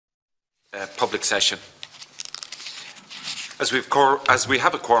public session. As we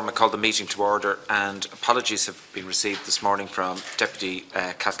have a quorum, I call the meeting to order, and apologies have been received this morning from Deputy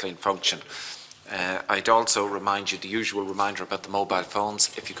Kathleen Function. I'd also remind you the usual reminder about the mobile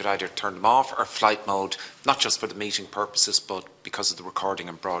phones. If you could either turn them off or flight mode, not just for the meeting purposes, but because of the recording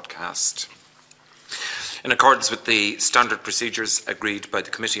and broadcast. In accordance with the standard procedures agreed by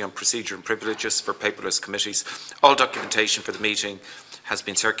the Committee on Procedure and Privileges for paperless committees, all documentation for the meeting has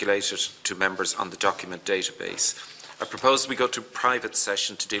been circulated to members on the document database. I propose we go to private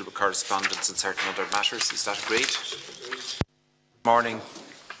session to deal with correspondence and certain other matters. Is that agreed? Good morning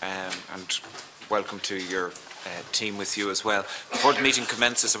and welcome to your team with you as well. Before the meeting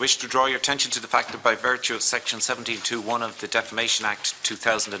commences, I wish to draw your attention to the fact that by virtue of Section 17(2)(1) of the Defamation Act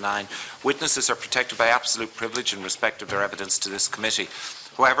 2009, witnesses are protected by absolute privilege in respect of their evidence to this committee.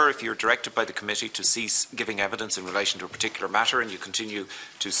 However, if you are directed by the committee to cease giving evidence in relation to a particular matter and you continue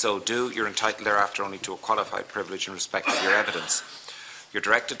to so do, you are entitled thereafter only to a qualified privilege in respect of your evidence. You are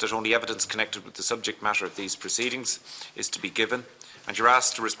directed that only evidence connected with the subject matter of these proceedings is to be given, and you are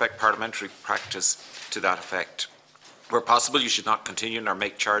asked to respect parliamentary practice to that effect. Where possible, you should not continue nor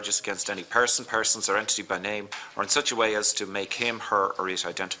make charges against any person, persons or entity by name or in such a way as to make him, her or it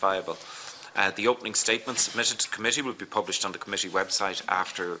identifiable. The opening statement submitted to committee will be published on the committee website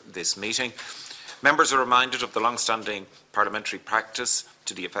after this meeting. Members are reminded of the long-standing parliamentary practice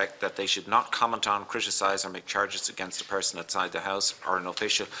to the effect that they should not comment on, criticise or make charges against a person outside the House or an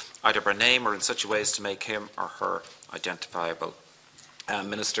official, either by name or in such a way as to make him or her identifiable.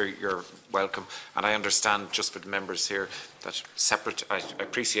 Minister, you're welcome. And I understand, just for the members here, that I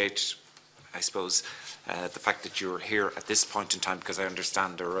appreciate, I suppose, the fact that you're here at this point in time, because I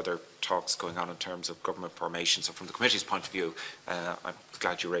understand there are other talks going on in terms of government formation. So from the committee's point of view, I'm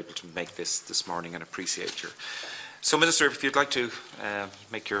glad you were able to make this morning and appreciate your. So, Minister, if you'd like to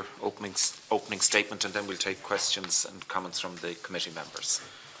make your opening statement, and then we'll take questions and comments from the committee members.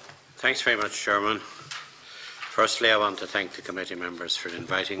 Thanks very much, Chairman. Firstly, I want to thank the committee members for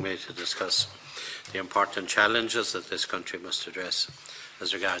inviting me to discuss the important challenges that this country must address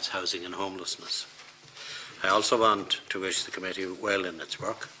as regards housing and homelessness. I also want to wish the committee well in its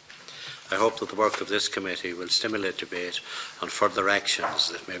work. I hope that the work of this committee will stimulate debate on further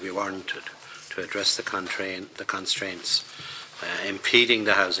actions that may be warranted to address the constraints impeding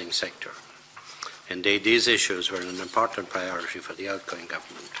the housing sector. Indeed, these issues were an important priority for the outgoing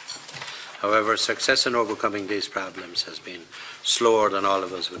government. However, success in overcoming these problems has been slower than all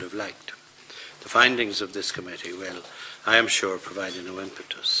of us would have liked. The findings of this committee will, I am sure, provide a new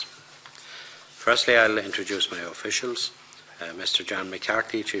impetus. Firstly, I'll introduce my officials. Mr. John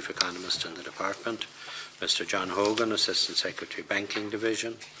McCarthy, Chief Economist in the Department, Mr. John Hogan, Assistant Secretary, Banking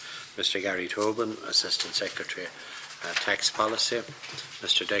Division, Mr. Gary Tobin, Assistant Secretary, Tax Policy,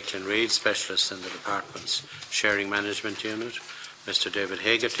 Mr. Declan Reid, Specialist in the Department's Sharing Management Unit, Mr. David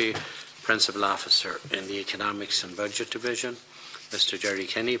Hegarty, Principal Officer in the Economics and Budget Division, Mr. Jerry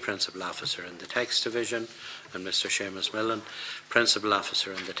Kenny, Principal Officer in the Tax Division, and Mr. Seamus Millen, Principal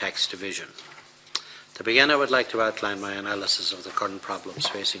Officer in the Tax Division. To begin, I would like to outline my analysis of the current problems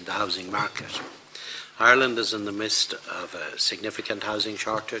facing the housing market. Ireland is in the midst of a significant housing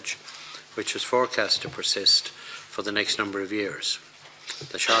shortage, which is forecast to persist for the next number of years.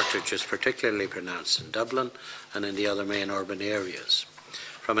 The shortage is particularly pronounced in Dublin and in the other main urban areas.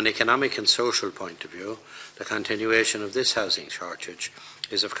 From an economic and social point of view, the continuation of this housing shortage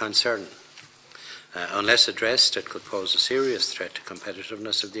is of concern. Unless addressed, it could pose a serious threat to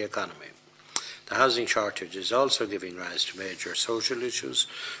competitiveness of the economy. The housing shortage is also giving rise to major social issues,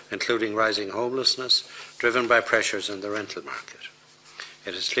 including rising homelessness, driven by pressures in the rental market.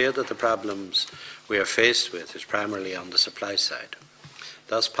 It is clear that the problems we are faced with is primarily on the supply side.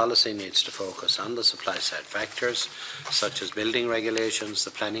 Thus, policy needs to focus on the supply-side factors, such as building regulations,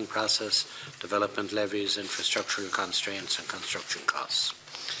 the planning process, development levies, infrastructural constraints and construction costs.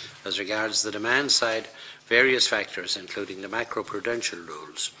 As regards the demand side, various factors, including the macroprudential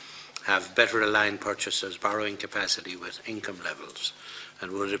rules, have better aligned purchasers' borrowing capacity with income levels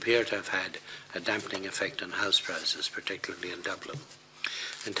and would appear to have had a dampening effect on house prices, particularly in Dublin.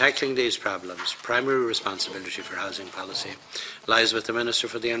 In tackling these problems, primary responsibility for housing policy lies with the Minister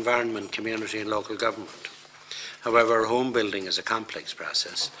for the Environment, Community and Local Government. However, home building is a complex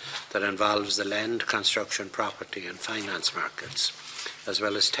process that involves the land, construction, property and finance markets, as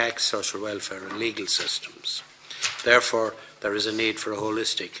well as tax, social welfare and legal systems. Therefore, there is a need for a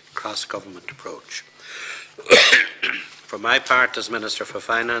holistic, cross-government approach. For my part, as Minister for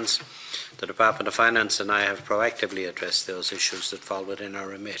Finance, the Department of Finance and I have proactively addressed those issues that fall within our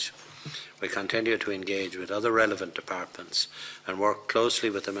remit. We continue to engage with other relevant departments and work closely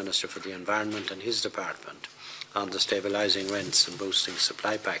with the Minister for the Environment and his department on the Stabilising Rents and Boosting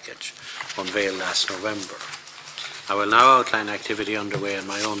Supply package unveiled last November. I will now outline activity underway in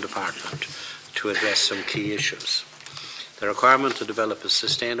my own department to address some key issues. The requirement to develop a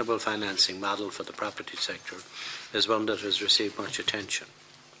sustainable financing model for the property sector is one that has received much attention.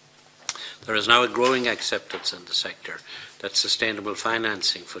 There is now a growing acceptance in the sector that sustainable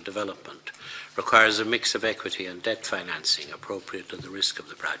financing for development requires a mix of equity and debt financing appropriate to the risk of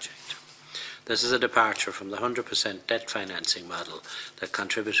the project. This is a departure from the 100% debt financing model that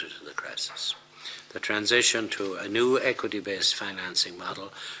contributed to the crisis. The transition to a new equity-based financing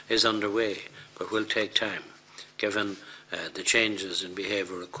model is underway, but will take time, given the changes in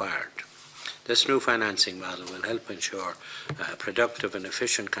behaviour required. This new financing model will help ensure a productive and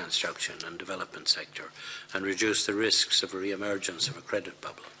efficient construction and development sector and reduce the risks of a re-emergence of a credit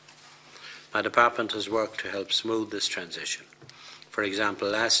bubble. My department has worked to help smooth this transition. For example,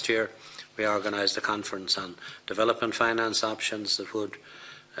 last year we organised a conference on development finance options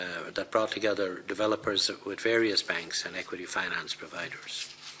that brought together developers with various banks and equity finance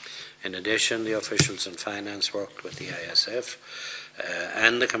providers. In addition, the officials in finance worked with the ISF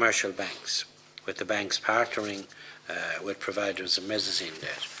and the commercial banks, with the banks partnering with providers of mezzanine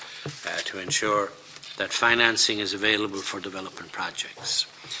debt to ensure that financing is available for development projects.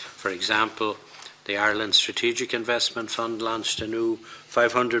 For example, the Ireland Strategic Investment Fund launched a new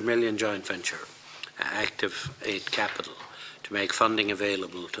 500 million joint venture, Active Aid Capital, to make funding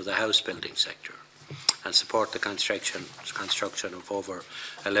available to the house building sector and support the construction of over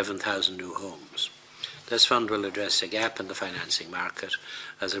 11,000 new homes. This fund will address a gap in the financing market,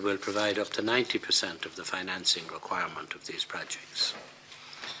 as it will provide up to 90% of the financing requirement of these projects.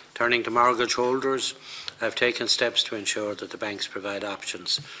 Turning to mortgage holders, I have taken steps to ensure that the banks provide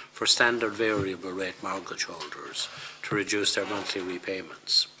options for standard variable rate mortgage holders to reduce their monthly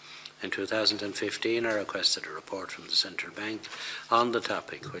repayments. In 2015, I requested a report from the Central Bank on the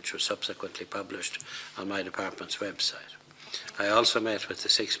topic, which was subsequently published on my department's website. I also met with the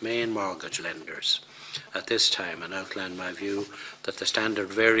 6 main mortgage lenders at this time and outlined my view that the standard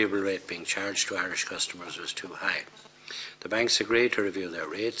variable rate being charged to Irish customers was too high. The banks agreed to review their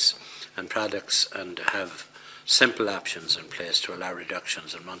rates and products and have simple options in place to allow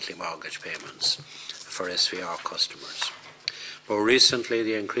reductions in monthly mortgage payments for SVR customers. More recently,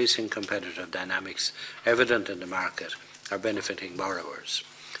 the increasing competitive dynamics evident in the market are benefiting borrowers.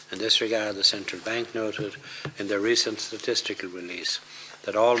 In this regard, the Central Bank noted in their recent statistical release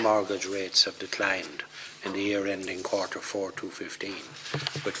that all mortgage rates have declined in the year ending Q4 2015,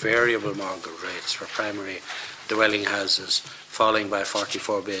 with variable mortgage rates for primary dwelling houses falling by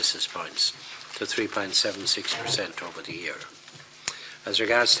 44 basis points to 3.76% over the year. As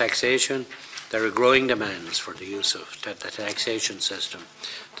regards taxation, there are growing demands for the use of the taxation system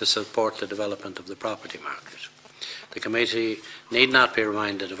to support the development of the property market. The committee need not be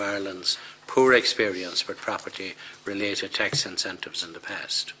reminded of Ireland's poor experience with property-related tax incentives in the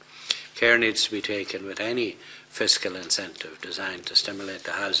past. Care needs to be taken with any fiscal incentive designed to stimulate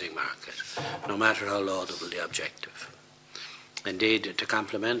the housing market, no matter how laudable the objective. Indeed, to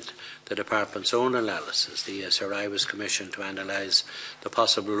complement the Department's own analysis, the ESRI was commissioned to analyse the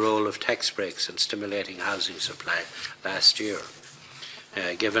possible role of tax breaks in stimulating housing supply last year.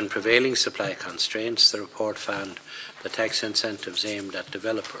 Given prevailing supply constraints, the report found that tax incentives aimed at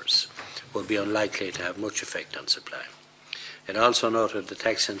developers would be unlikely to have much effect on supply. It also noted the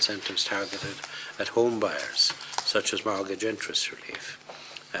tax incentives targeted at home buyers, such as mortgage interest relief,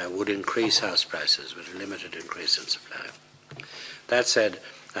 would increase house prices with a limited increase in supply. That said,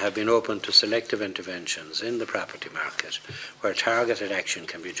 I have been open to selective interventions in the property market where targeted action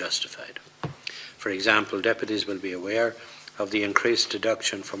can be justified. For example, deputies will be aware of the increased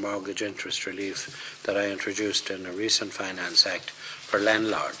deduction for mortgage interest relief that I introduced in a recent Finance Act for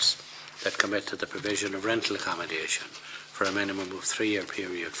landlords that commit to the provision of rental accommodation for a minimum of 3-year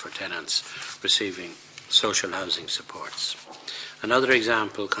period for tenants receiving social housing supports. Another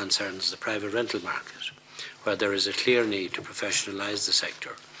example concerns the private rental market, where there is a clear need to professionalise the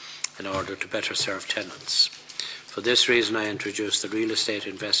sector in order to better serve tenants. For this reason, I introduced the Real Estate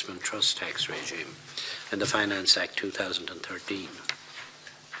Investment Trust Tax regime in the Finance Act 2013.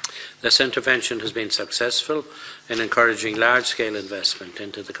 This intervention has been successful in encouraging large-scale investment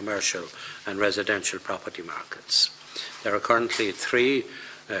into the commercial and residential property markets. There are currently 3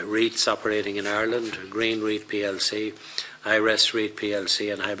 REITs operating in Ireland: Green REIT plc, IRES REIT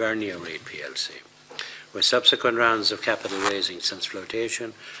plc and Hibernia REIT plc. With subsequent rounds of capital raising since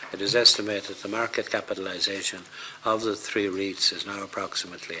flotation, it is estimated the market capitalisation of the three REITs is now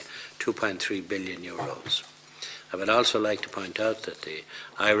approximately €2.3 billion. I would also like to point out that the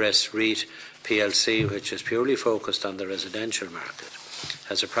IRES REIT plc, which is purely focused on the residential market,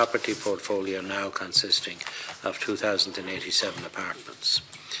 has a property portfolio now consisting of 2,087 apartments.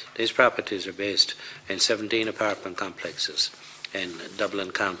 These properties are based in 17 apartment complexes in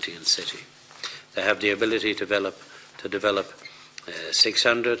Dublin County and City. They have the ability to develop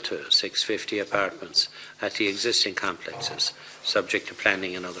 600 to 650 apartments at the existing complexes, subject to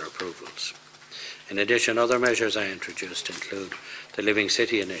planning and other approvals. In addition, other measures I introduced include the Living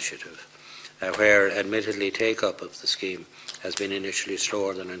City initiative, where admittedly take-up of the scheme has been initially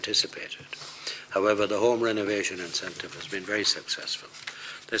slower than anticipated. However, the home renovation incentive has been very successful.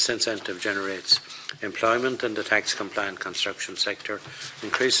 This incentive generates employment in the tax-compliant construction sector,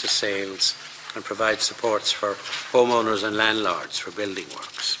 increases sales, and provides supports for homeowners and landlords for building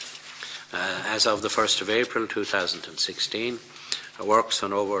works. As of the 1st of April 2016, works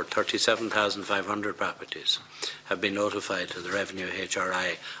on over 37,500 properties have been notified to the Revenue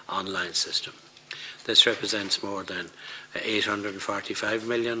HRI online system. This represents more than 845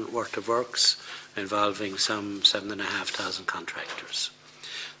 million worth of works involving some 7,500 contractors.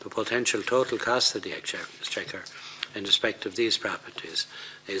 The potential total cost of the exchequer in respect of these properties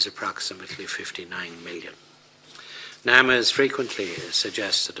is approximately 59 million. NAMA is frequently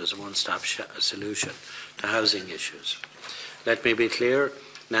suggested as a one-stop solution to housing issues. Let me be clear,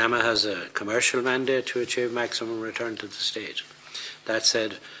 NAMA has a commercial mandate to achieve maximum return to the state. That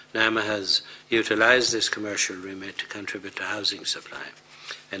said, NAMA has utilised this commercial remit to contribute to housing supply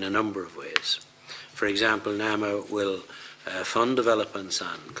in a number of ways. For example, NAMA will fund developments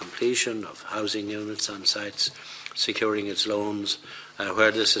on completion of housing units on sites, securing its loans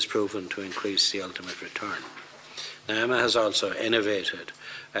where this is proven to increase the ultimate return. NAMA has also innovated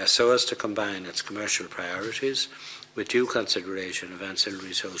so as to combine its commercial priorities with due consideration of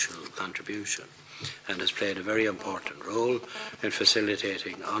ancillary social contribution, and has played a very important role in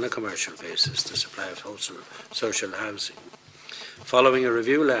facilitating on a commercial basis the supply of social housing. Following a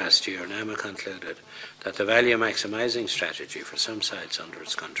review last year, NAMA concluded that the value maximising strategy for some sites under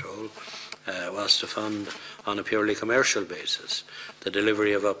its control was to fund on a purely commercial basis the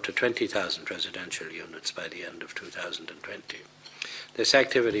delivery of up to 20,000 residential units by the end of 2020. This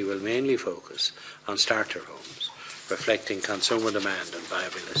activity will mainly focus on starter homes, reflecting consumer demand and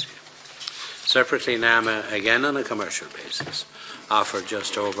viability. Separately, NAMA, again on a commercial basis, offered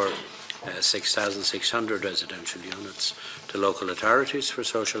just over 6,600 residential units to local authorities for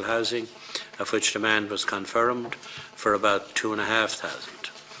social housing, of which demand was confirmed for about 2,500,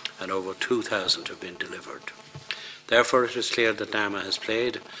 and over 2,000 have been delivered. Therefore, it is clear that NAMA has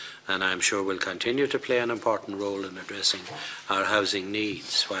played, and I am sure will continue to play, an important role in addressing our housing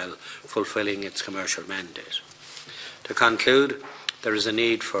needs while fulfilling its commercial mandate. To conclude, there is a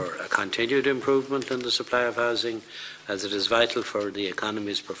need for a continued improvement in the supply of housing, as it is vital for the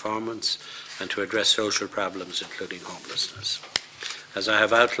economy's performance and to address social problems, including homelessness. As I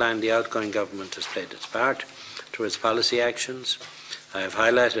have outlined, the outgoing government has played its part through its policy actions. I have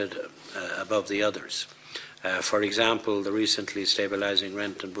highlighted above the others. For example, the recently stabilising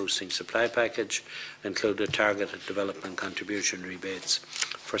rent and boosting supply package included targeted development contribution rebates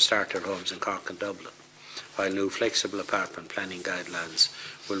for starter homes in Cork and Dublin, while new flexible apartment planning guidelines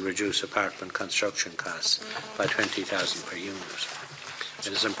will reduce apartment construction costs by 20,000 per unit.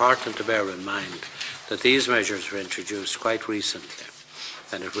 It is important to bear in mind that these measures were introduced quite recently,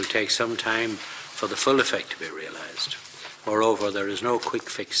 and it will take some time for the full effect to be realised. Moreover, there is no quick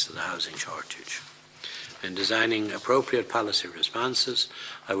fix to the housing shortage. In designing appropriate policy responses,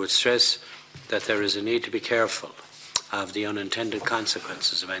 I would stress that there is a need to be careful of the unintended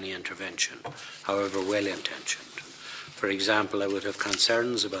consequences of any intervention, however well-intentioned. For example, I would have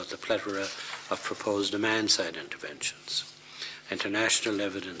concerns about the plethora of proposed demand-side interventions. International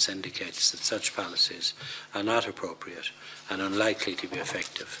evidence indicates that such policies are not appropriate and unlikely to be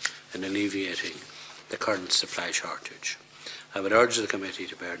effective in alleviating the current supply shortage. I would urge the committee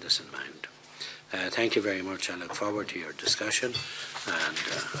to bear this in mind. Thank you very much. I look forward to your discussion, and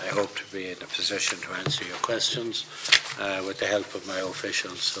I hope to be in a position to answer your questions with the help of my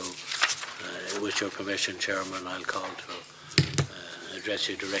officials. So, with your permission, Chairman, I'll call to address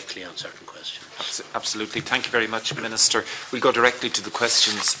you directly on certain questions. Absolutely. Thank you very much, Minister. We'll go directly to the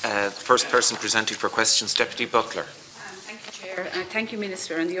questions. First person presenting for questions, Deputy Butler. Thank you, Chair. Thank you,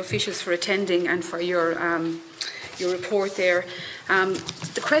 Minister, and the officials for attending and for your your report there.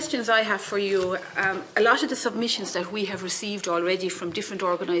 The questions I have for you, a lot of the submissions that we have received already from different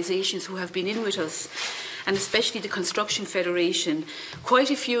organisations who have been in with us, and especially the Construction Federation,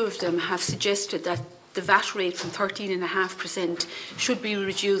 quite a few of them have suggested that the VAT rate from 13.5% should be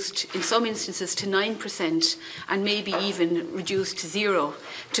reduced in some instances to 9% and maybe even reduced to 0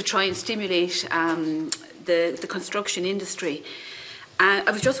 to try and stimulate the construction industry. I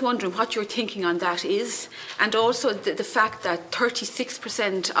was just wondering what your thinking on that is, and also the fact that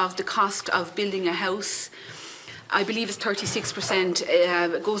 36% of the cost of building a house, I believe it's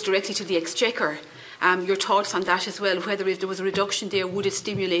 36%, goes directly to the exchequer. Your thoughts on that as well, whether if there was a reduction there, would it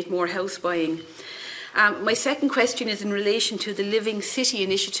stimulate more house buying? My second question is in relation to the Living City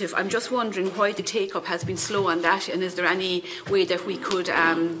initiative. I'm just wondering why the take-up has been slow on that, and is there any way that we could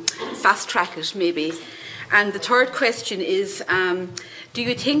fast-track it maybe? And the third question is, do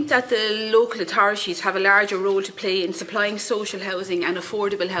you think that the local authorities have a larger role to play in supplying social housing and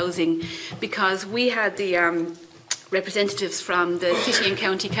affordable housing? Because we had the representatives from the City and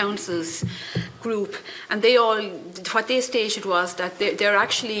County Councils group, and what they stated was that they're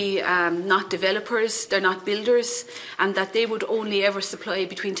actually not developers, they're not builders, and that they would only ever supply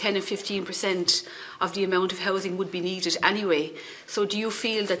between 10 and 15% of the amount of housing would be needed anyway. So do you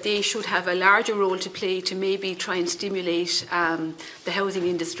feel that they should have a larger role to play to maybe try and stimulate the housing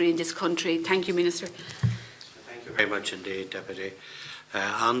industry in this country? Thank you, Minister. Thank you very much indeed, Deputy.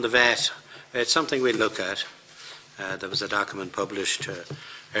 On the VAT, it's something we look at. There was a document published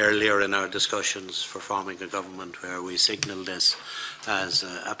earlier in our discussions for forming a government where we signalled this as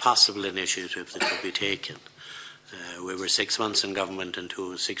a possible initiative that could be taken. We were 6 months in government and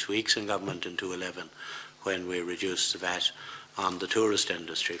 6 weeks in government in 2011 when we reduced the VAT on the tourist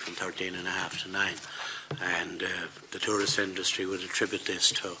industry from 13.5 to 9. And the tourist industry would attribute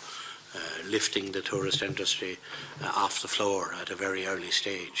this to lifting the tourist industry off the floor at a very early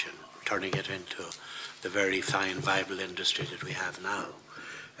stage and turning it into the very fine, viable industry that we have now.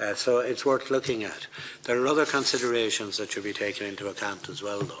 So it's worth looking at. There are other considerations that should be taken into account as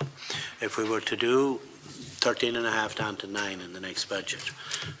well, though. If we were to do 13.5 down to 9 in the next budget,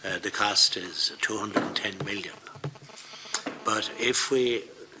 the cost is 210 million. But if we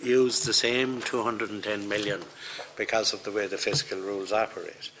use the same 210 million because of the way the fiscal rules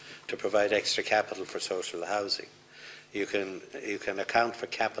operate to provide extra capital for social housing, you can account for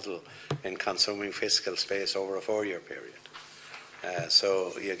capital in consuming fiscal space over a 4-year period.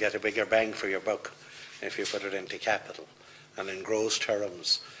 So you get a bigger bang for your buck if you put it into capital. And in gross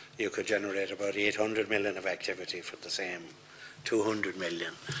terms, you could generate about 800 million of activity for the same 200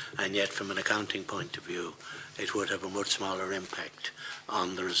 million. And yet, from an accounting point of view, it would have a much smaller impact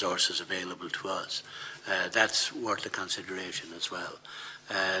on the resources available to us. That's worth a consideration as well.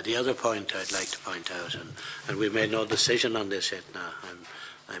 The other point I'd like to point out, and we've made no decision on this yet now,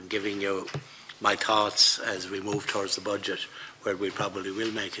 I'm giving you my thoughts as we move towards the budget, where we probably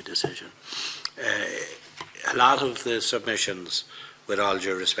will make a decision. A lot of the submissions, with all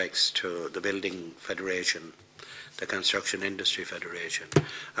due respects to the Building Federation, the Construction Industry Federation,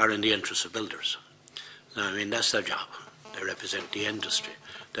 are in the interests of builders. Now, I mean, that's their job. They represent the industry.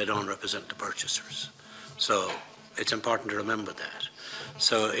 They don't represent the purchasers. So it's important to remember that.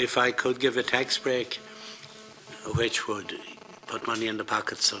 So if I could give a tax break which would put money in the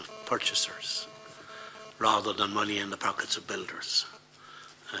pockets of purchasers rather than money in the pockets of builders,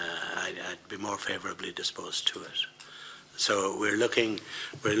 I'd be more favourably disposed to it. So we're looking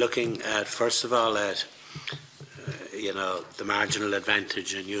at, first of all, at the marginal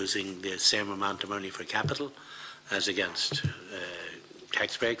advantage in using the same amount of money for capital as against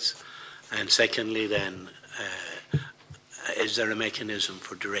tax breaks, and secondly, then, is there a mechanism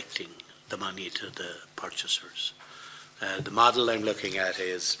for directing the money to the purchasers? The model I'm looking at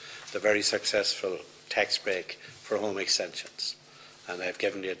is the very successful tax break for home extensions. And I've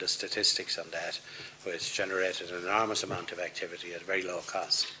given you the statistics on that, which generated an enormous amount of activity at very low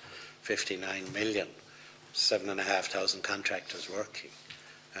cost. 59 million, 7,500 contractors working,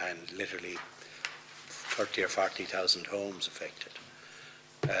 and literally 30 or 40,000 homes affected.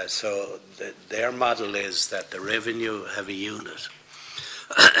 So their model is that the revenue heavy unit,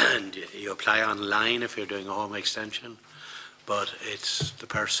 and you apply online if you're doing a home extension, but it's the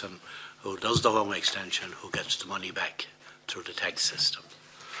person who does the home extension who gets the money back through the tax system.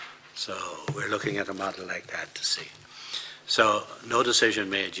 So we're looking at a model like that to see. So no decision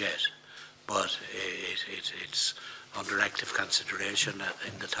made yet, but it's under active consideration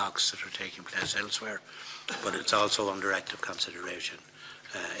in the talks that are taking place elsewhere, but it's also under active consideration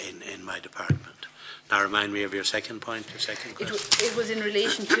in my department. Now remind me of your second point, your second question. It was in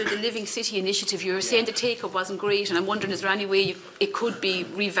relation to the Living City initiative. You were saying the take-up wasn't great, and I'm wondering, is there any way it could be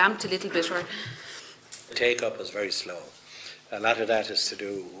revamped a little bit? Or the take-up is very slow. A lot of that is to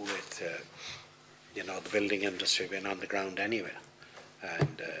do with the building industry being on the ground anyway,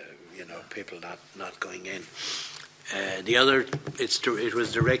 and people not going in. The other, it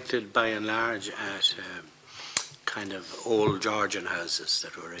was directed by and large at kind of old Georgian houses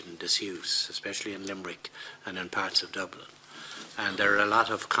that were in disuse, especially in Limerick and in parts of Dublin. And there are a lot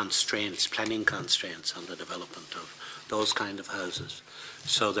of constraints, planning constraints on the development of those kind of houses.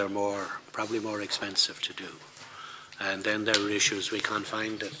 So they're probably more expensive to do. And then there are issues, we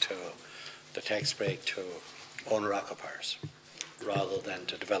confined it to the tax break to owner-occupiers rather than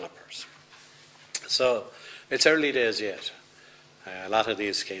to developers. So it's early days yet. A lot of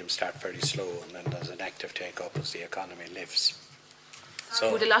these schemes start very slow, and then there's an active take-up as the economy lifts.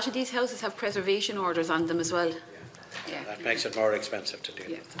 So would a lot of these houses have preservation orders on them as well? Yeah. That makes it more expensive to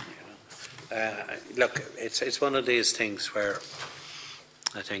deal with. Look, it's one of these things where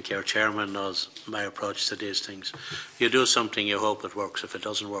I think your chairman knows my approach to these things. You do something, you hope it works. If it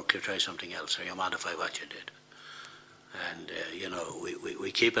doesn't work, you try something else, or you modify what you did. And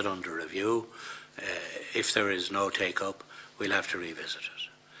we keep it under review. If there is no take-up, we'll have to revisit it.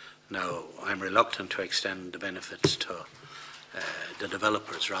 Now, I'm reluctant to extend the benefits to the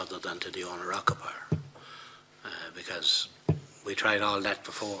developers rather than to the owner-occupier, because we tried all that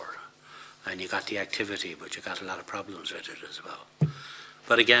before, and you got the activity, but you got a lot of problems with it as well.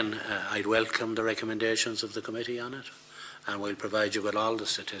 But again, I'd welcome the recommendations of the committee on it, and we'll provide you with all the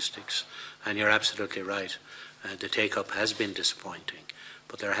statistics. And you're absolutely right, the take-up has been disappointing,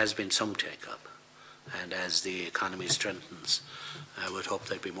 but there has been some take-up. And as the economy strengthens, I would hope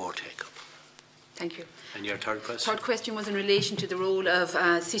there'd be more take-up. Thank you. And your third question? Third question was in relation to the role of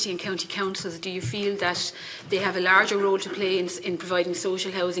city and county councils. Do you feel that they have a larger role to play in providing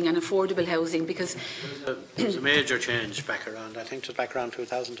social housing and affordable housing? Because there's a major change back around, I think it was back around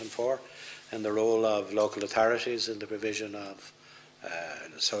 2004, in the role of local authorities in the provision of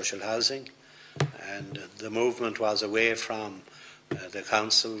social housing. And the movement was away from the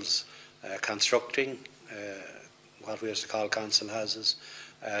councils constructing what we used to call council houses,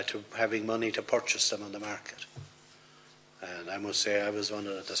 to having money to purchase them on the market. And I must say I was one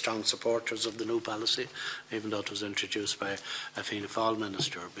of the strong supporters of the new policy, even though it was introduced by a Fianna Fáil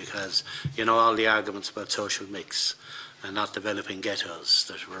minister, because all the arguments about social mix and not developing ghettos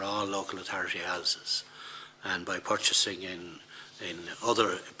that were all local authority houses, and by purchasing in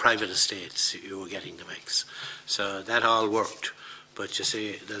other private estates you were getting the mix. So that all worked. But you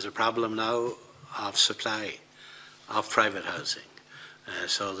see, there's a problem now of supply of private housing.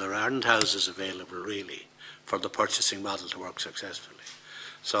 So there aren't houses available really for the purchasing model to work successfully.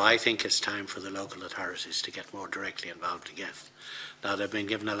 So I think it's time for the local authorities to get more directly involved again. Now, they've been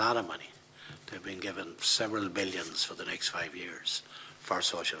given a lot of money. They've been given several billions for the next 5 years for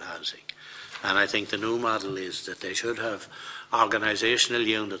social housing. And I think the new model is that they should have organisational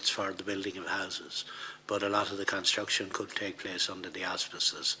units for the building of houses, but a lot of the construction could take place under the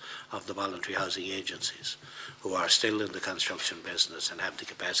auspices of the voluntary housing agencies, who are still in the construction business and have the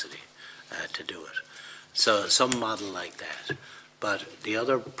capacity to do it. So some model like that. But the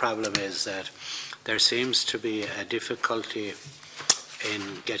other problem is that there seems to be a difficulty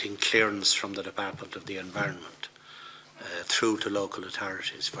in getting clearance from the Department of the Environment through to local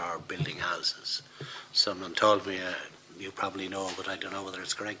authorities for building houses. Someone told me, you probably know, but I don't know whether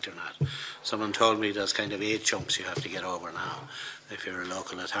it's correct or not. Someone told me there's kind of 8 jumps you have to get over now if you're a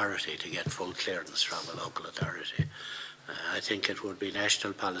local authority to get full clearance from a local authority. I think it would be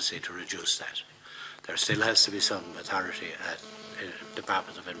national policy to reduce that. There still has to be some authority at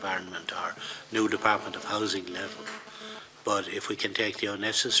Department of Environment or new Department of Housing level. But if we can take the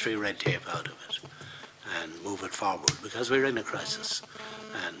unnecessary red tape out of it and move it forward, because we're in a crisis,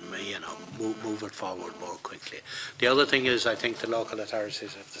 and move it forward more quickly. The other thing is, I think the local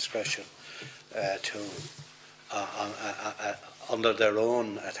authorities have discretion under their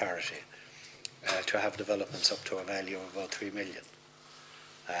own authority to have developments up to a value of about 3 million.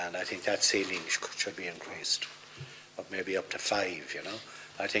 And I think that ceiling should be increased, or maybe up to 5,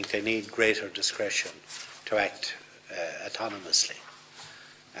 I think they need greater discretion to act autonomously.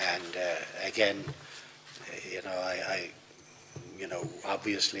 And again,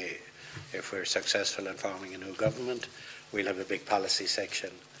 obviously, if we're successful in forming a new government, we'll have a big policy section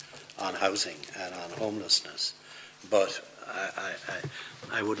on housing and on homelessness. But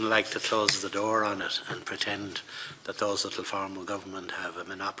I wouldn't like to close the door on it and pretend that those that will form a government have a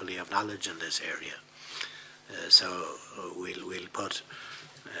monopoly of knowledge in this area. So we'll put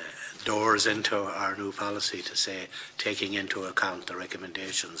doors into our new policy to say, taking into account the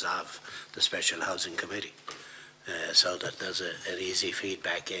recommendations of the Special Housing Committee, so that there's an easy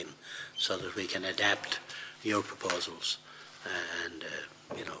feedback in, so that we can adapt your proposals. And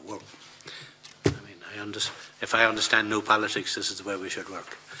you know, if I understand new politics, this is the way we should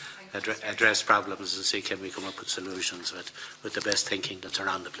work. Address problems and see, can we come up with solutions with the best thinking that's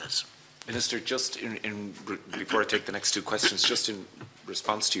around the place. Minister, just before I take the next two questions, just in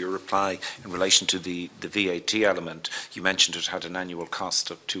response to your reply in relation to the VAT element, you mentioned it had an annual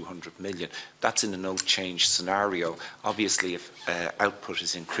cost of 200 million. That's in a no change scenario. Obviously, if output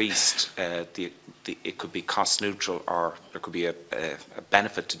is increased, it could be cost neutral, or there could be a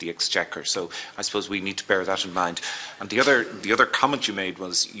benefit to the Exchequer. So I suppose we need to bear that in mind. And the other comment you made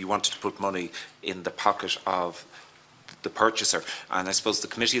was you wanted to put money in the pocket of the purchaser, and I suppose the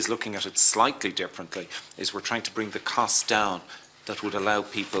committee is looking at it slightly differently. Is we're trying to bring the costs down that would allow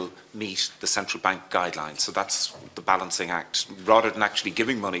people meet the central bank guidelines. So that's the balancing act. Rather than actually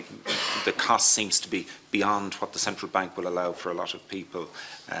giving money, the cost seems to be beyond what the central bank will allow for a lot of people.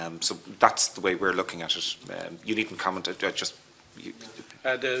 So that's the way we're looking at it. You needn't comment.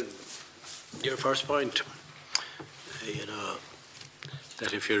 Your first point, you know,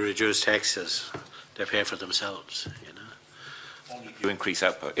 that if you reduce taxes, they pay for themselves. You know. You increase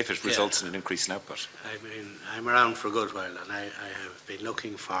output, if it results in an increase in output. I mean, I'm around for a good while, and I have been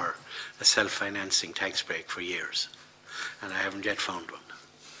looking for a self-financing tax break for years, and I haven't yet found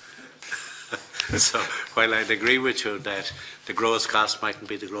one. So while I'd agree with you that the gross cost mightn't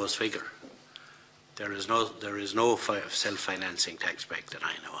be the gross figure, there is no self-financing tax break that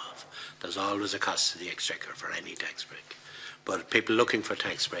I know of. There's always a cost to the Exchequer for any tax break. But people looking for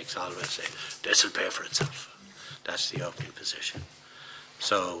tax breaks always say, this will pay for itself. That's the opening position.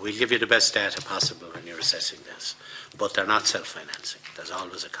 So we'll give you the best data possible when you're assessing this. But they're not self-financing. There's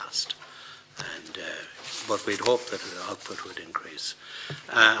always a cost. And but we'd hope that the output would increase.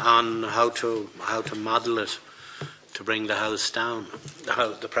 On how to model it to bring the house down,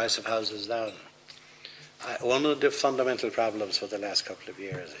 the price of houses down. One of the fundamental problems for the last couple of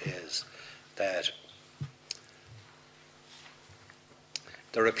years is that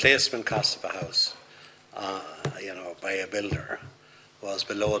the replacement cost of a house, you know, by a builder, was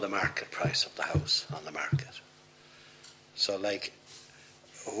below the market price of the house on the market. So, like,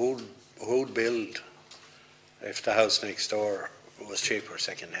 who'd build if the house next door was cheaper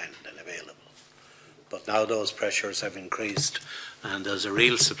second-hand and available? But now those pressures have increased, and there's a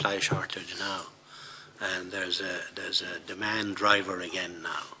real supply shortage now, and there's a demand driver again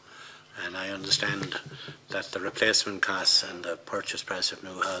now. And I understand that the replacement costs and the purchase price of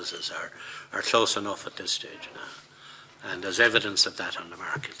new houses are close enough at this stage now. And there's evidence of that on the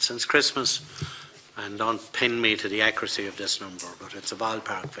market. Since Christmas, and don't pin me to the accuracy of this number, but it's a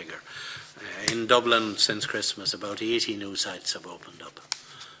ballpark figure. In Dublin, since Christmas, about 80 new sites have opened up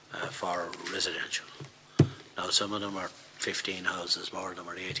for residential. Now, some of them are 15 houses, more of them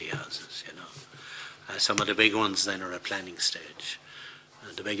are 80 houses, you know. Some of the big ones then are at planning stage.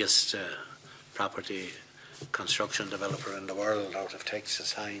 The biggest property construction developer in the world out of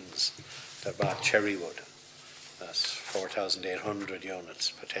Texas, Hines, they bought Cherrywood. That's 4,800 units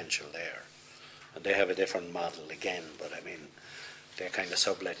potential there. And they have a different model again, but I mean, they kind of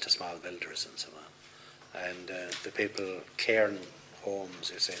sublet to small builders and so on. And the people, Cairn Homes,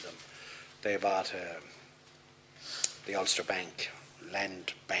 you say them, they bought the Ulster Bank,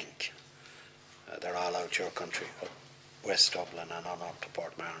 Land Bank. They're all out your country, up West Dublin and on up to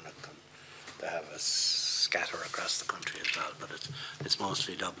Portmarnock. And they have a scatter across the country as well, but it's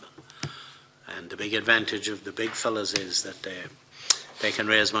mostly Dublin. And the big advantage of the big fellas is that they can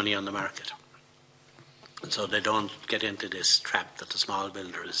raise money on the market. So they don't get into this trap that the small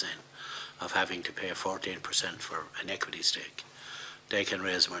builder is in of having to pay 14% for an equity stake. They can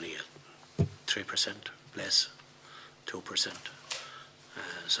raise money at 3%, less, 2%.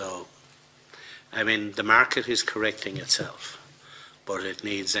 So, I mean, the market is correcting itself, but it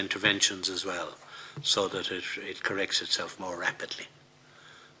needs interventions as well so that it corrects itself more rapidly.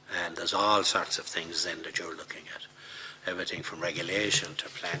 And there's all sorts of things then that you're looking at. Everything from regulation to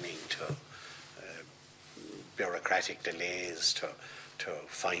planning to bureaucratic delays to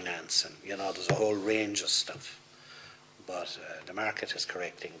finance, and you know, there's a whole range of stuff. But the market is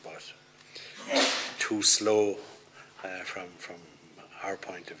correcting, but too slow from our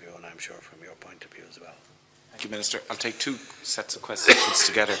point of view, and I'm sure from your point of view as well. Thank you, Minister. I'll take two sets of questions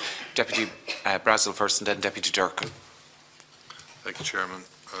together. Deputy Brazel first, and then Deputy Durkin. Thank you, Chairman,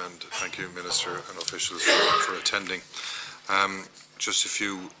 and thank you, Minister and officials, for attending. Just a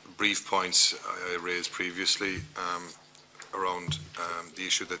few brief points I raised previously around the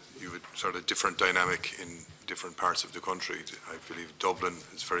issue that you had sort of different dynamic in different parts of the country. I believe Dublin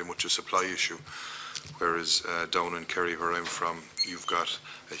is very much a supply issue, whereas down in Kerry, where I'm from, you've got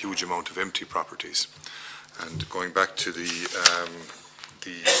a huge amount of empty properties. And going back to the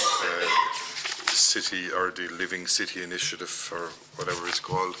city, or the Living City Initiative, or whatever it's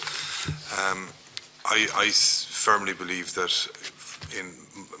called, I firmly believe that in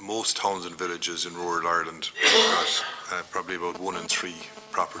most towns and villages in rural Ireland, probably about 1 in 3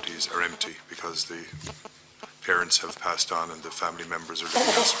 properties are empty because the parents have passed on and the family members are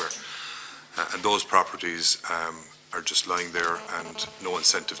living elsewhere. And those properties are just lying there and no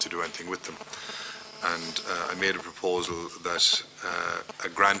incentive to do anything with them. And I made a proposal that a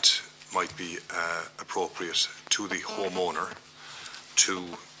grant might be appropriate to the homeowner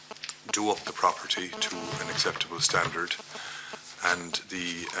to do up the property to an acceptable standard, and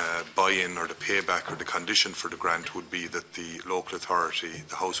the buy-in or the payback or the condition for the grant would be that the local authority,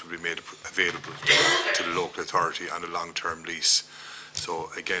 the house would be made available to the local authority on a long-term lease.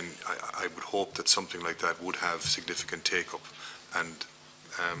 So again, I would hope that something like that would have significant take-up, and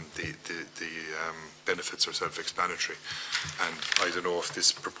the benefits are self-explanatory. And I don't know if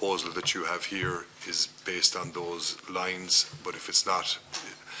this proposal that you have here is based on those lines, but if it's not,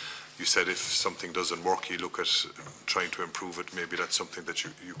 you said if something doesn't work, you look at trying to improve it. Maybe that's something that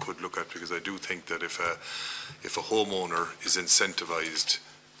you could look at, because I do think that if a homeowner is incentivized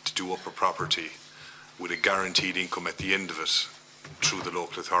to do up a property with a guaranteed income at the end of it through the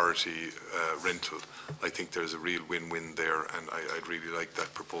local authority rental, I think there's a real win-win there, and I'd really like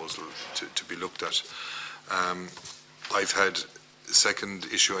that proposal to be looked at. I've had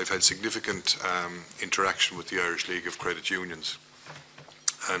significant interaction with the Irish League of Credit Unions,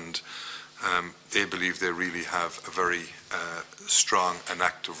 and they believe they really have a very strong and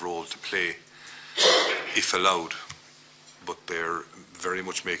active role to play if allowed, but they're very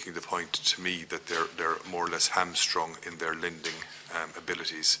much making the point to me that they're more or less hamstrung in their lending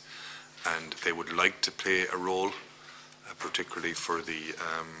abilities, and they would like to play a role, particularly for the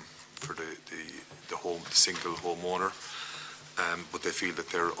single homeowner, but they feel that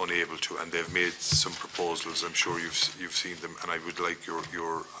they're unable to, and they've made some proposals. I'm sure you've seen them, and I would like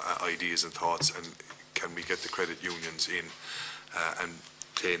your ideas and thoughts. And can we get the credit unions in and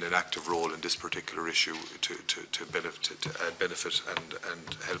playing an active role in this particular issue to add benefit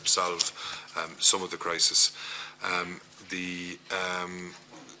and help solve some of the crisis. The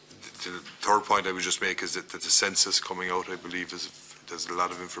third point I would just make is that the census coming out, I believe, there's a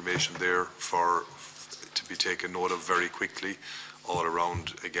lot of information there to be taken note of very quickly, all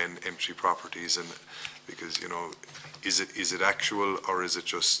around, again, empty properties, and because, you know, is it actual or is it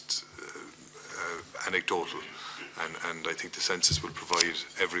just anecdotal? And I think the census will provide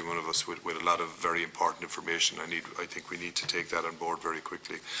every one of us with a lot of very important information. I think we need to take that on board very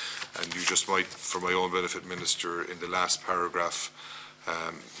quickly. And you just might, for my own benefit, Minister, in the last paragraph,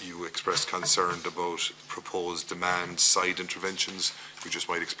 you expressed concern about proposed demand side interventions. You just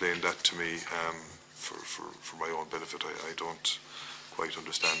might explain that to me for my own benefit. I don't quite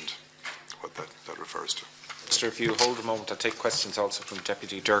understand what that refers to. Minister, if you hold a moment, I'll take questions also from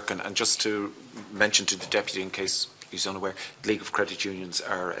Deputy Durkin. And just to mention to the Deputy, in case he's unaware, the League of Credit Unions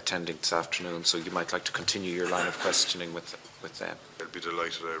are attending this afternoon, so you might like to continue your line of questioning with them. I'll be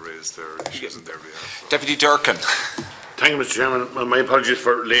delighted I raised their issues on their behalf. Deputy Durkin. Thank you, Mr. Chairman. My apologies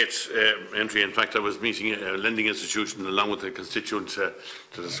for late entry. In fact, I was meeting a lending institution along with a constituent to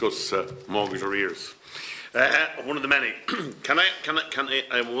discuss mortgage arrears. One of the many.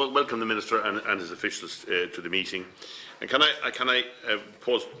 I welcome the Minister and his officials to the meeting. And can I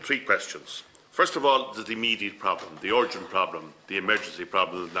pose 3 questions? First of all, the immediate problem, the urgent problem, the emergency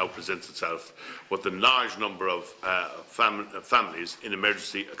problem that now presents itself with the large number of families in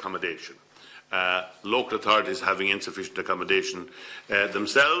emergency accommodation. Local authorities having insufficient accommodation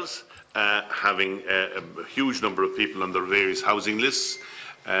themselves, having a huge number of people on their various housing lists.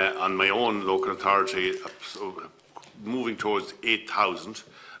 On my own local authority, moving towards 8,000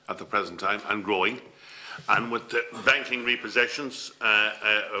 at the present time and growing. And with the banking repossessions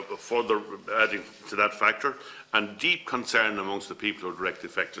further adding to that factor, and deep concern amongst the people who are directly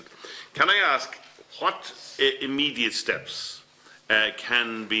affected. Can I ask what immediate steps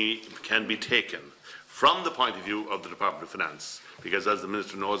can be taken from the point of view of the Department of Finance, because as the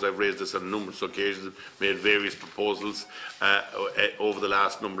Minister knows, I've raised this on numerous occasions, made various proposals over the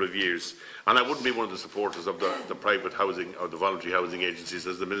last number of years. And I wouldn't be one of the supporters of the private housing or the voluntary housing agencies,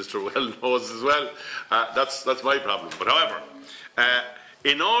 as the Minister well knows as well. That's my problem. But however,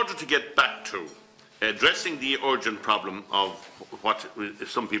 in order to get back to addressing the urgent problem of what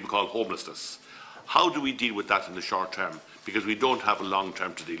some people call homelessness, how do we deal with that in the short term? Because we don't have a long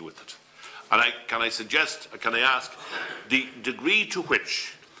term to deal with it. And can I ask the degree to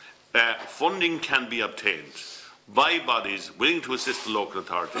which funding can be obtained by bodies willing to assist the local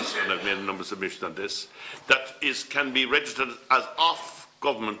authorities, and I've made a number of submissions on this, that can be registered as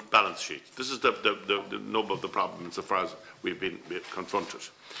off-government balance sheets. This is the nub of the problem insofar as we've been confronted.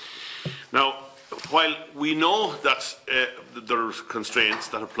 Now, while we know that there are constraints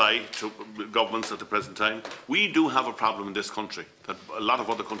that apply to governments at the present time, we do have a problem in this country that a lot of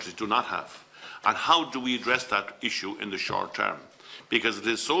other countries do not have. And how do we address that issue in the short term? Because it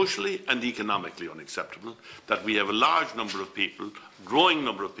is socially and economically unacceptable that we have a large number of people, growing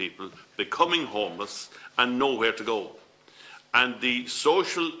number of people, becoming homeless and nowhere to go. And the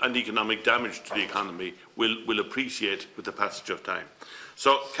social and economic damage to the economy will appreciate with the passage of time.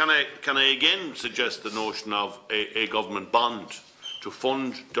 So can I again suggest the notion of a government bond to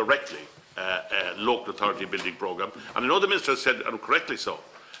fund directly a local authority building programme? And I know the Minister has said, and correctly so,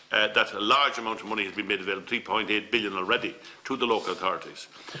 that a large amount of money has been made available, 3.8 billion already, to the local authorities.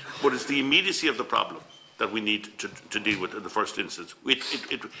 But it's the immediacy of the problem that we need to deal with in the first instance.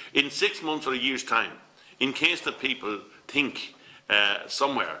 In 6 months or a year's time, in case that people think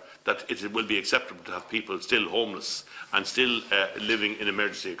somewhere that it will be acceptable to have people still homeless and still living in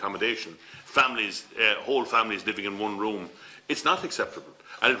emergency accommodation, whole families living in one room, it's not acceptable.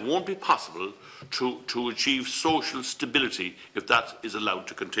 And it won't be possible to achieve social stability if that is allowed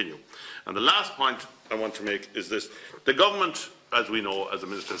to continue. And the last point I want to make is this. The government, as we know, as the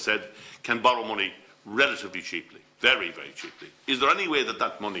Minister said, can borrow money relatively cheaply, very, very cheaply. Is there any way that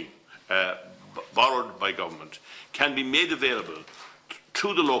that money borrowed by government can be made available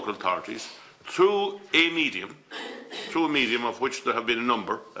to the local authorities through a medium of which there have been a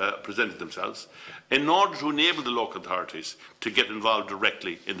number presented themselves, in order to enable the local authorities to get involved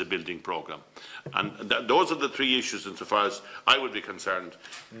directly in the building programme. And those are the three issues insofar as I would be concerned,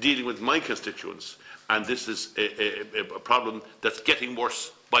 dealing with my constituents, and this is a problem that's getting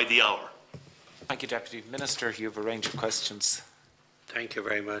worse by the hour. Thank you, Deputy Minister. You have a range of questions. Thank you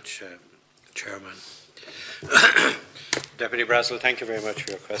very much, Chairman. Deputy Brazel, thank you very much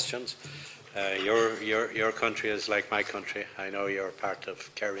for your questions. Your country is like my country. I know you're part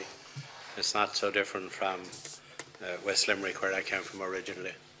of Kerry. It's not so different from West Limerick, where I came from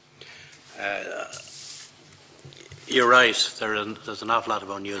originally. You're right, there's an awful lot of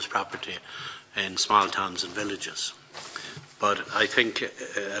unused property in small towns and villages. But I think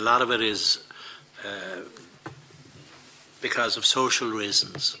a lot of it is because of social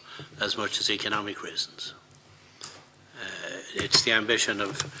reasons as much as economic reasons. It's the ambition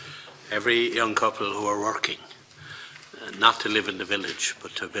of every young couple who are working not to live in the village,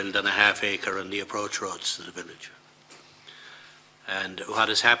 but to build on a half acre on the approach roads to the village. And what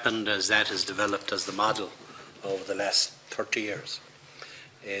has happened as that has developed as the model over the last 30 years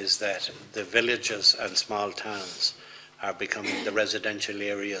is that the villages and small towns are becoming the residential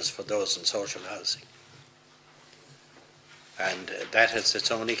areas for those in social housing. And that has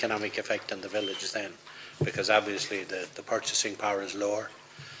its own economic effect on the village then, because obviously the purchasing power is lower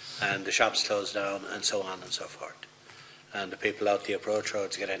and the shops close down and so on and so forth. And the people out the approach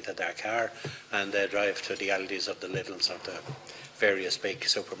roads get into their car and they drive to the Aldis of the Lidls of the various big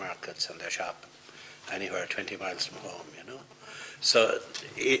supermarkets and their shop anywhere 20 miles from home, you know. So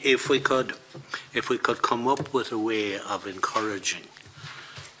if we could come up with a way of encouraging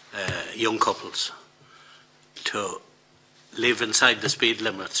young couples to live inside the speed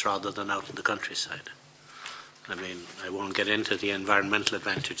limits rather than out in the countryside. I mean, I won't get into the environmental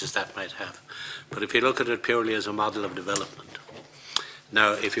advantages that might have, but if you look at it purely as a model of development.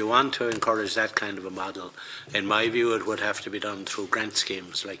 Now, if you want to encourage that kind of a model, in my view, it would have to be done through grant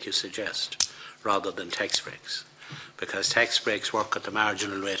schemes, like you suggest, rather than tax breaks, because tax breaks work at the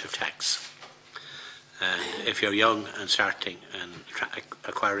marginal rate of tax. And if you're young and starting and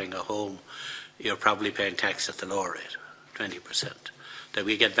acquiring a home, you're probably paying tax at the lower rate, 20%. The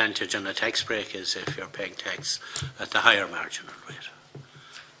big advantage on a tax break is if you're paying tax at the higher marginal rate.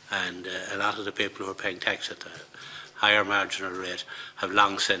 And a lot of the people who are paying tax at the higher marginal rate have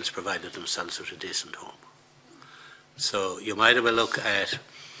long since provided themselves with a decent home. So you might have a look at,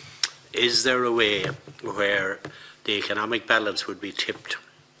 is there a way where the economic balance would be tipped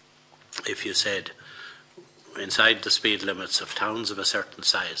if you said inside the speed limits of towns of a certain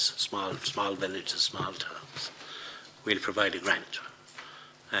size, small villages, small towns, we'll provide a grant.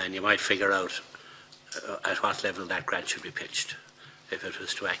 And you might figure out at what level that grant should be pitched, if it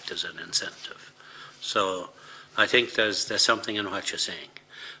was to act as an incentive. So I think there's something in what you're saying.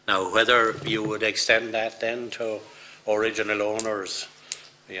 Now, whether you would extend that then to original owners,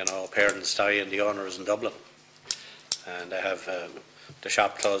 parents die and the owner is in Dublin, and they have the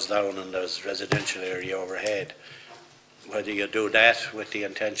shop closed down and there's residential area overhead. Whether you do that with the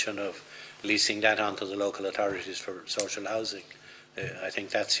intention of leasing that onto the local authorities for social housing, I think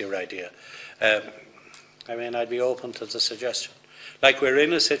that's your idea. I'd be open to the suggestion. Like, we're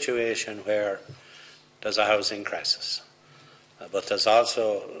in a situation where there's a housing crisis, but there's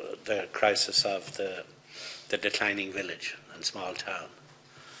also the crisis of the declining village and small town.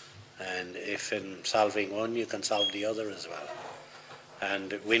 And if in solving one, you can solve the other as well.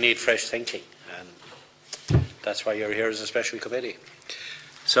 And we need fresh thinking, and that's why you're here as a special committee.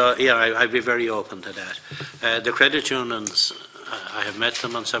 So, yeah, I'd be very open to that. The credit unions, I have met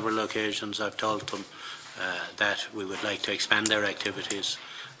them on several occasions. I've told them that we would like to expand their activities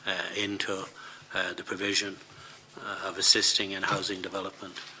into the provision of assisting in housing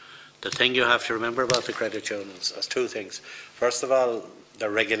development. The thing you have to remember about the credit unions is two things. First of all, they're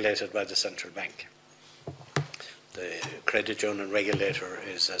regulated by the central bank. The credit union regulator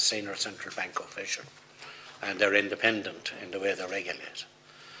is a senior central bank official, and they're independent in the way they regulate.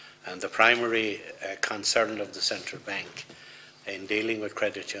 And the primary concern of the central bank in dealing with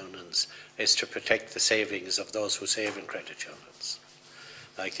credit unions is to protect the savings of those who save in credit unions.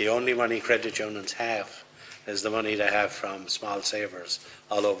 Like, the only money credit unions have is the money they have from small savers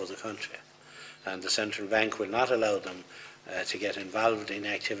all over the country. And the central bank will not allow them to get involved in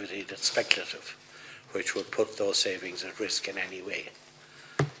activity that's speculative, which would put those savings at risk in any way.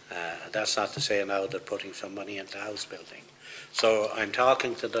 That's not to say now they're putting some money into house building. So I'm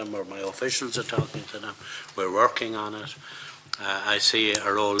talking to them, or my officials are talking to them. We're working on it. I see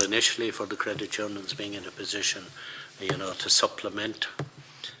a role initially for the credit unions being in a position, to supplement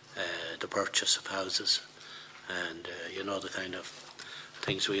the purchase of houses, and the kind of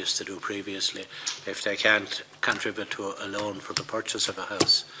things we used to do previously. If they can't contribute to a loan for the purchase of a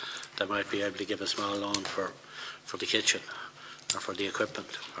house, they might be able to give a small loan for the kitchen, or for the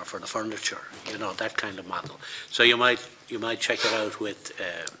equipment, or for the furniture, that kind of model. So you might check it out with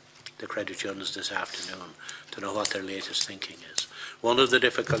the credit unions this afternoon to know what their latest thinking is. One of the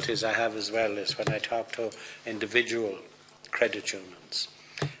difficulties I have as well is when I talk to individual credit unions,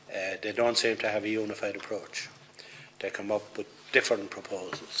 they don't seem to have a unified approach. They come up with different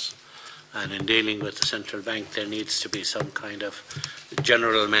proposals. And in dealing with the central bank, there needs to be some kind of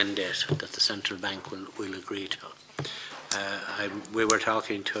general mandate that the central bank will agree to. We were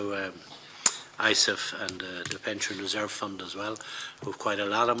talking to ISIF and the Pension Reserve Fund as well, who have quite a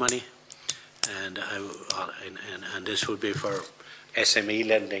lot of money, and this would be for SME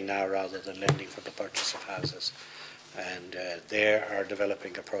lending now rather than lending for the purchase of houses. And they are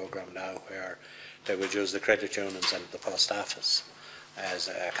developing a program now where they would use the credit unions and the post office as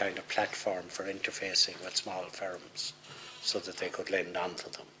a kind of platform for interfacing with small firms so that they could lend on to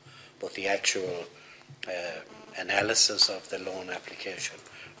them. But the actual analysis of the loan application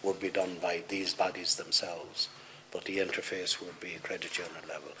would be done by these bodies themselves, but the interface would be credit union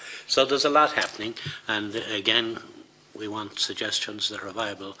level. So there's a lot happening, and again, we want suggestions that are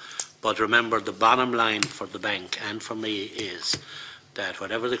viable. But remember, the bottom line for the bank and for me is that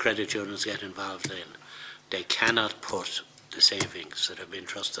whatever the credit unions get involved in, they cannot put the savings that have been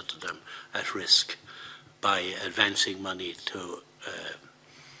trusted to them at risk by advancing money to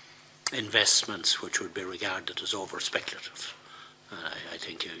investments which would be regarded as over-speculative. I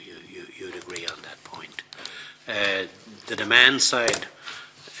think you'd agree on that point. The demand side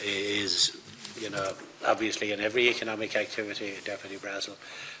is, obviously in every economic activity, Deputy Brazel,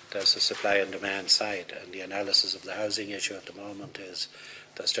 there's a supply and demand side, and the analysis of the housing issue at the moment is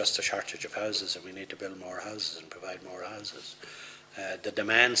there's just a shortage of houses and we need to build more houses and provide more houses. The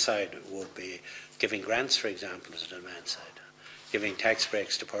demand side would be giving grants, for example, as a demand side, giving tax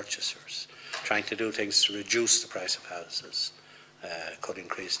breaks to purchasers, trying to do things to reduce the price of houses could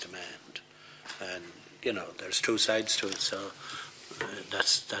increase demand. And, there's two sides to it, so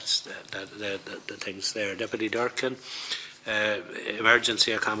that's the things there. Deputy Durkin,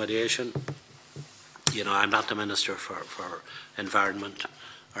 emergency accommodation. I'm not the Minister for Environment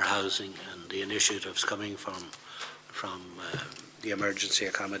or Housing, and the initiatives coming from the emergency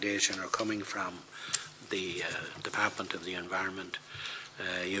accommodation are coming from the Department of the Environment.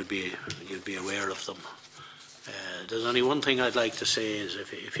 You'd be aware of them. There's only one thing I'd like to say is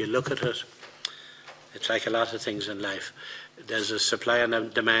if you look at it, it's like a lot of things in life. There's a supply and a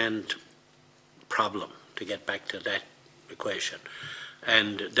demand problem, to get back to that equation.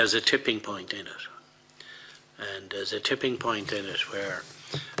 And there's a tipping point in it. And there's a tipping point in it where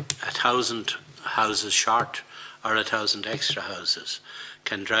 1,000 houses short or 1,000 extra houses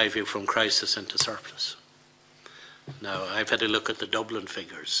can drive you from crisis into surplus. Now, I've had a look at the Dublin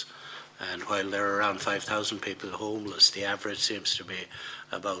figures, and while there are around 5,000 people homeless, the average seems to be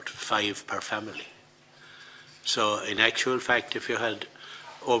about 5 per family. So in actual fact, if you had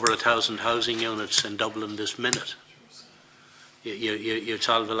over 1,000 housing units in Dublin this minute, you'd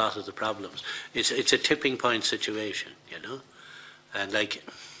solve a lot of the problems. It's a tipping point situation, you know. And like,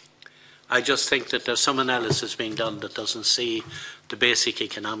 I just think that there's some analysis being done that doesn't see the basic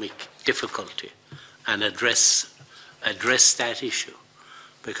economic difficulty and address that issue.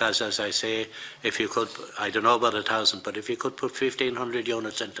 Because, as I say, if you could, I don't know about 1,000, but if you could put 1,500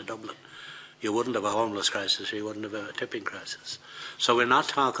 units into Dublin, you wouldn't have a homeless crisis, you wouldn't have a tipping crisis. So we're not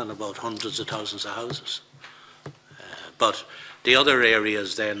talking about hundreds of thousands of houses. But the other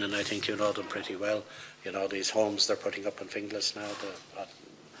areas then, and I think you know them pretty well, you know, these homes they're putting up in Finglas now,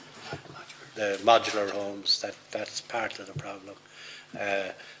 the modular homes, that's part of the problem.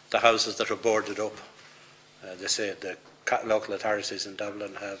 The houses that are boarded up, they say the local authorities in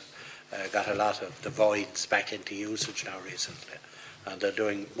Dublin have got a lot of the voids back into usage now recently, and they're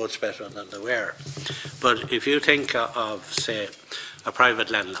doing much better than they were. But if you think of, say, a private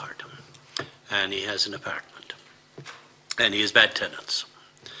landlord, and he has an apartment, and he has bad tenants,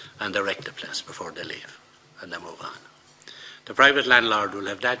 and they wreck the place before they leave, and they move on. The private landlord will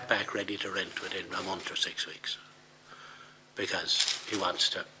have that back ready to rent within a month or 6 weeks, because he wants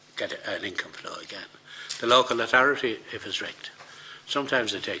to get an income flow again. The local authority, if it's wrecked,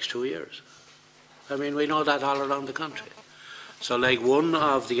 sometimes it takes 2 years. I mean, we know that all around the country. So like one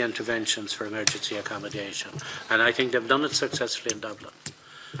of the interventions for emergency accommodation, and I think they've done it successfully in Dublin,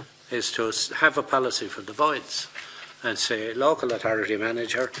 is to have a policy for the voids and say, local authority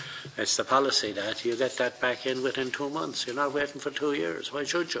manager, it's the policy that you get that back in within 2 months. You're not waiting for 2 years. Why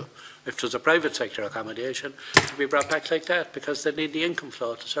should you? If there's a private sector accommodation, it will be brought back like that because they need the income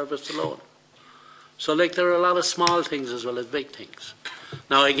flow to service the loan. So like there are a lot of small things as well as big things.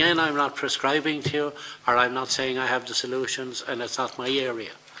 Now again, I'm not prescribing to you, or I'm not saying I have the solutions, and it's not my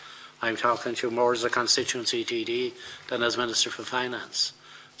area. I'm talking to you more as a constituency TD than as Minister for Finance,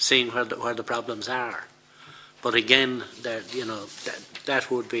 seeing where the problems are. But again, that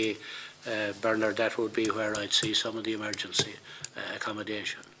would be, Bernard, that would be where I'd see some of the emergency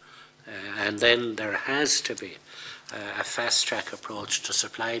accommodation. And then there has to be a fast-track approach to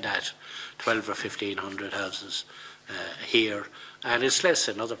supply that 12 or 1,500 houses here, and it's less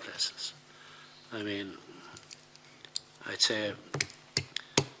in other places. I mean, I'd say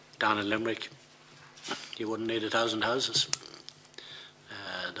down in Limerick, you wouldn't need 1,000 houses.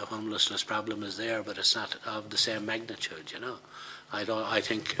 The homelessness problem is there, but it's not of the same magnitude, you know. I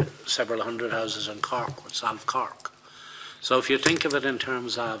think several hundred houses in Cork would solve Cork. So if you think of it in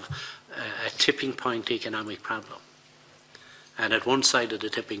terms of a tipping point economic problem, and at one side of the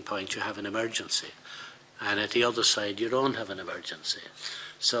tipping point you have an emergency, and at the other side you don't have an emergency.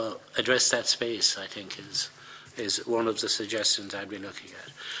 So address that space, I think, is one of the suggestions I'd be looking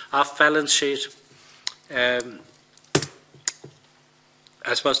at. Off balance sheet,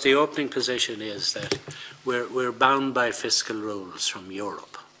 I suppose the opening position is that we're bound by fiscal rules from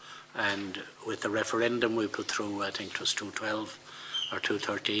Europe, and with the referendum we put through, I think it was 212 or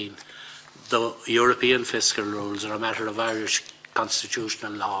 213, the European fiscal rules are a matter of Irish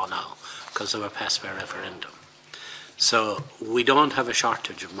constitutional law now because they were passed by referendum. So we don't have a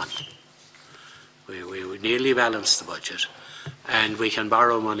shortage of money. We nearly balance the budget, and we can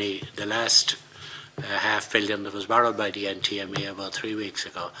borrow money. The last £500 million that was borrowed by the NTMA about 3 weeks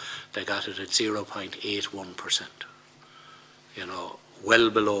ago, they got it at 0.81%. You know, well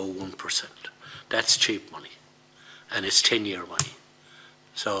below 1%. That's cheap money, and it's 10-year money.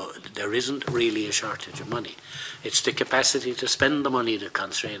 So there isn't really a shortage of money. It's the capacity to spend the money that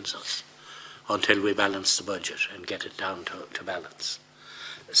constrains us until we balance the budget and get it down to balance.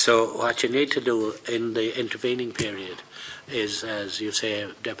 So what you need to do in the intervening period is, as you say,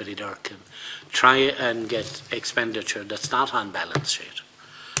 Deputy Durkin, try and get expenditure that's not on balance sheet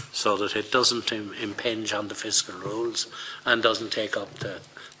so that it doesn't impinge on the fiscal rules and doesn't take up the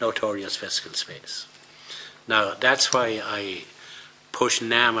notorious fiscal space. Now, that's why I push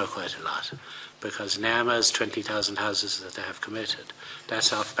NAMA quite a lot, because NAMA's 20,000 houses that they have committed,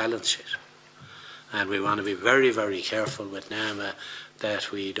 that's off balance sheet. And we want to be very, very careful with NAMA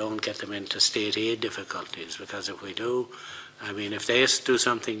that we don't get them into state aid difficulties, because if we do, I mean, if they do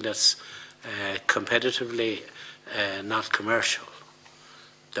something that's competitively, not commercial.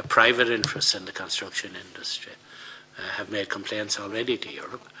 The private interests in the construction industry have made complaints already to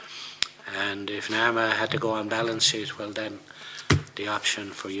Europe. And if NAMA had to go on balance sheet, well then the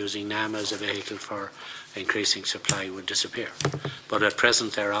option for using NAMA as a vehicle for increasing supply would disappear. But at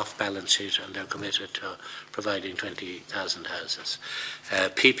present they're off balance sheet and they're committed to providing 20,000 houses.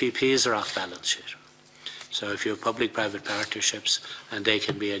 PPPs are off balance sheet. So if you have public-private partnerships and they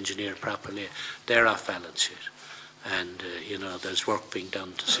can be engineered properly, they're off balance sheet. And you know, there's work being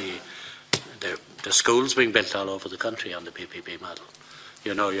done to see the schools being built all over the country on the PPP model.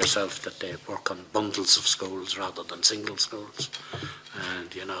 You know yourself that they work on bundles of schools rather than single schools.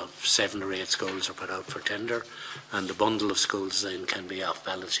 And, you know, 7 or 8 schools are put out for tender, and the bundle of schools then can be off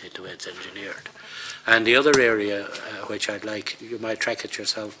balance sheet the way it's engineered. And the other area, which I'd like, you might track it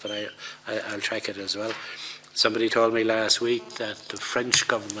yourself, but I'll track it as well. Somebody told me last week that the French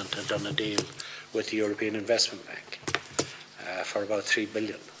government had done a deal with the European Investment Bank for about 3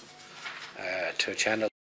 billion to channel